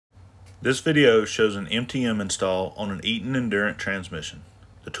This video shows an MTM install on an Eaton Endurant transmission.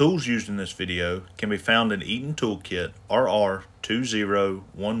 The tools used in this video can be found in Eaton Toolkit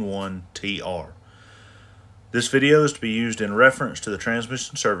RR2011TR. This video is to be used in reference to the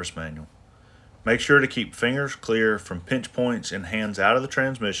transmission service manual. Make sure to keep fingers clear from pinch points and hands out of the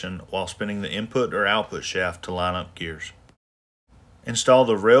transmission while spinning the input or output shaft to line up gears. Install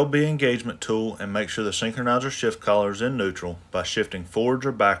the Rail B engagement tool and make sure the synchronizer shift collar is in neutral by shifting forwards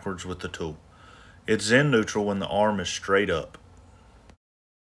or backwards with the tool. It's in neutral when the arm is straight up.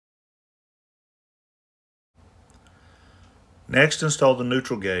 Next, install the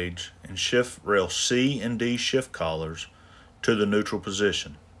neutral gauge and shift rail C and D shift collars to the neutral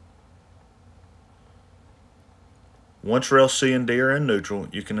position. Once rail C and D are in neutral,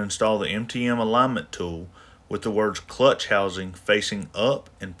 you can install the MTM alignment tool with the words clutch housing facing up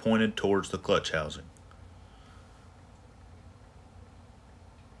and pointed towards the clutch housing.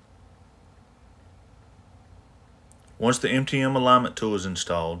 Once the MTM alignment tool is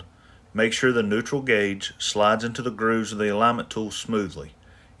installed, make sure the neutral gauge slides into the grooves of the alignment tool smoothly.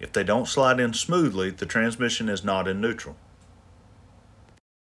 If they don't slide in smoothly, the transmission is not in neutral.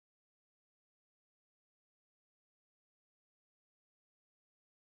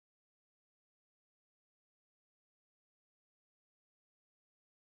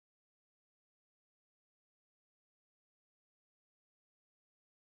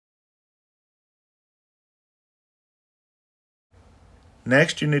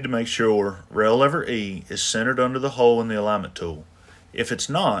 Next, you need to make sure rail lever E is centered under the hole in the alignment tool. If it's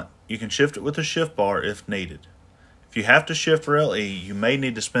not, you can shift it with a shift bar if needed. If you have to shift rail E, you may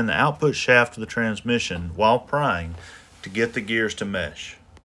need to spin the output shaft of the transmission while prying to get the gears to mesh.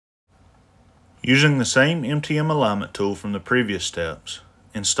 Using the same MTM alignment tool from the previous steps,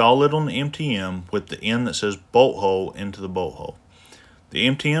 install it on the MTM with the end that says bolt hole into the bolt hole. The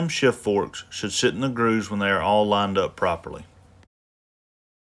MTM shift forks should sit in the grooves when they are all lined up properly.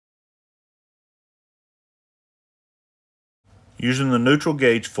 Using the neutral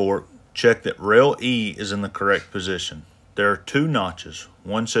gauge fork, check that rail E is in the correct position. There are two notches.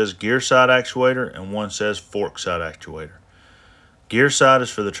 One says gear side actuator and one says fork side actuator. Gear side is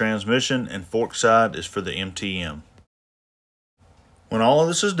for the transmission and fork side is for the MTM. When all of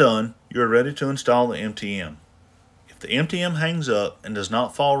this is done, you are ready to install the MTM. If the MTM hangs up and does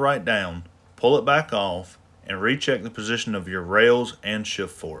not fall right down, pull it back off and recheck the position of your rails and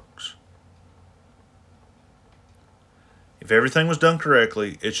shift forks. If everything was done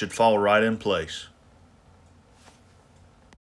correctly, it should fall right in place.